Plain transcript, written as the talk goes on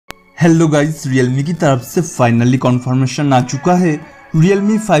Hello guys, Realme की तरफ से फाइनली कॉन्फर्मेशन आ चुका है।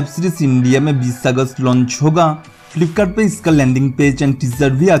 Realme 5 सीरीज इंडिया में 20 अगस्त लॉन्च होगा। फ्लिपकार्ट पे इसका लैंडिंग पेज एंड टीजर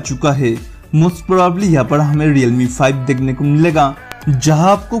भी आ चुका है। मोस्ट प्रोबेबली यहाँ पर हमें Realme 5 देखने को मिलेगा, जहां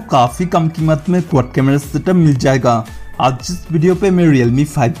आपको काफी कम कीमत में क्वाड कैमरा सेटअप मिल जाएगा। आज इस वीडियो पे मैं Realme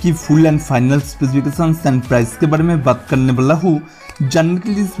 5 की full and final specifications and price के बारे में बात करने वाला हूँ। जानने के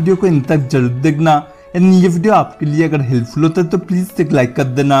लिए इस वीडियो को इन तक जरूर देखना। एंड ये वीडियो आपके लिए अगर हेल्पफुल होता है तो प्लीज एक लाइक कर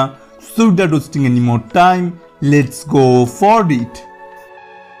देना। So without wasting any more time, let's go for it.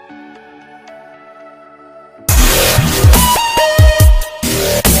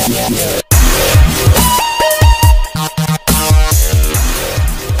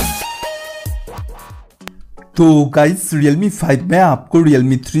 तो गाइस, Realme 5 में आपको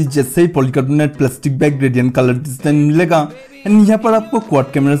Realme 3 जैसे ही polycarbonate plastic bag gradient colour design मिलेगा। एंड यहाँ पर आपको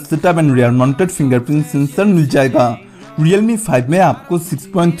quad camera setup and rear mounted fingerprint sensor मिल जाएगा। Realme 5 में आपको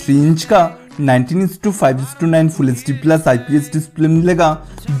 6.3 इंच का 19:5:9 full HD plus IPS display मिलेगा,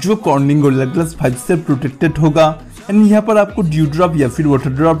 जो कॉर्निंग गोरिल्ला ग्लास 5 से प्रोटेक्टेड होगा। एंड यहाँ पर आपको ड्यू ड्रॉप या फिर वाटर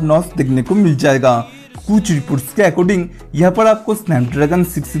ड्रॉप नॉच देखने को मिल जाएगा। कुछ रिपोर्ट्स के अकॉर्डिंग यहाँ पर आपको स्नैपड्रैगन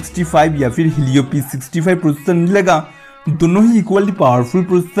 665 या फिर Helio P65 प्रोसेसर मिलेगा। दोनों ही इक्वली पावरफुल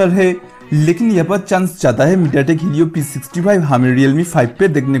प्रोसेसर है, लेकिन यहाँ पर चांस ज्यादा है MediaTek Helio P65 हमें Realme 5 पे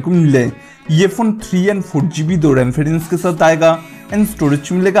देखने को मिले। ये फोन 3 और 4GB दो रैम वेरिएंट्स के साथ आएगा एंड स्टोरेज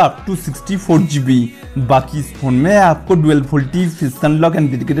मिलेगा अप टू 64GB। बाकी इस फोन में आपको dual VoLTE fist unlock and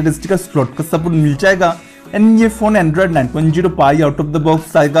dedicated SD का स्लॉट का सपोर्ट मिल जाएगा। एंड ये phone Android 9.0 pi out of the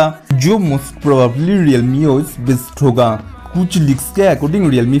box आएगा, जो most probably Realme OS based होगा। कुछ लीक्स के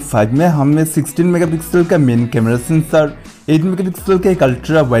अकॉर्डिंग Realme 5 में हमें 16 मेगापिक्सल का मेन कैमरा सेंसर, 8 मेगापिक्सल का एक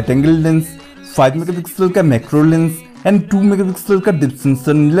ultra wide angle lens, 5 megapixel का मैक्रो लेंस एंड 2 मेगापिक्सल का डेप्थ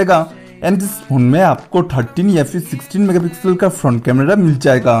सेंसर मिलेगा। एंड इस फोन में आपको 13 या फिर 16 मेगापिक्सल का फ्रंट कैमरा मिल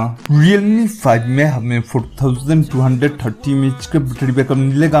जाएगा। Realme 5 में हमें 4230 mAh का बैटरी बैकअप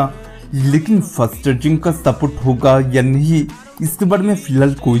मिलेगा, लेकिन फास्ट चार्जिंग का सपोर्ट होगा या नहीं इसके बारे में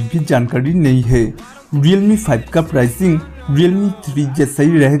फिलहाल कोई भी जानकारी नहीं है। Realme 5 का प्राइसिंग Realme 3 जैसा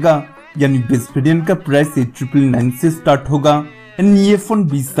ही रहेगा, यानी बेस वेरिएंट का प्राइस 8999 से स्टार्ट होगा। एंड ये फोन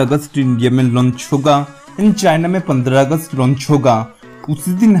 20 अगस्त इंडिया में लॉन्च होगा एंड चाइना में 15 अगस्त लॉन्च होगा।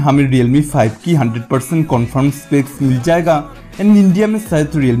 उसी दिन हमें Realme 5 की 100% कॉन्फर्म स्पेक्स मिल जाएगा। एंड इंडिया में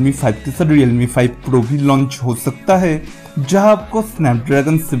शायद Realme 5 के साथ Realme 5 Pro भी लॉन्च हो सकता है, जहां आपको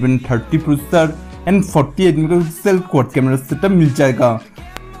Snapdragon 730 processor and 48 megapixel quad camera setup मिल जाएगा।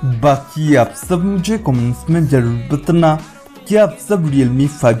 बाकी आप सब मुझे कमेंट्स में जरूर बताना कि आप सब Realme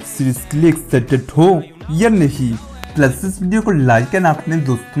 5 सीरीज के लिए एक्साइटेड हो या नहीं। प्लस इस वीडियो को लाइक एंड अपने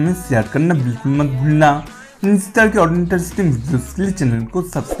दोस्तों में शेयर करना बिल्कुल मत भूलना। इस तरह के और इंटरेस्टिंग वीडियोस के लिए चैनल को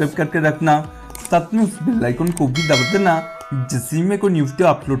सब्सक्राइब करके रखना, साथ में उस बेल आइकन को भी दबा देना, जिससे मैं कोई न्यू वीडियो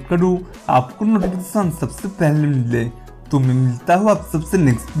अपलोड करूँ आपको नोटिफिकेशन सबसे पहले मिले। तो मैं मिलता हूँ आप सबसे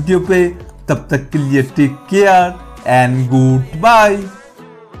नेक्स्ट वीडियो पे, तब तक के लिए take care and good bye.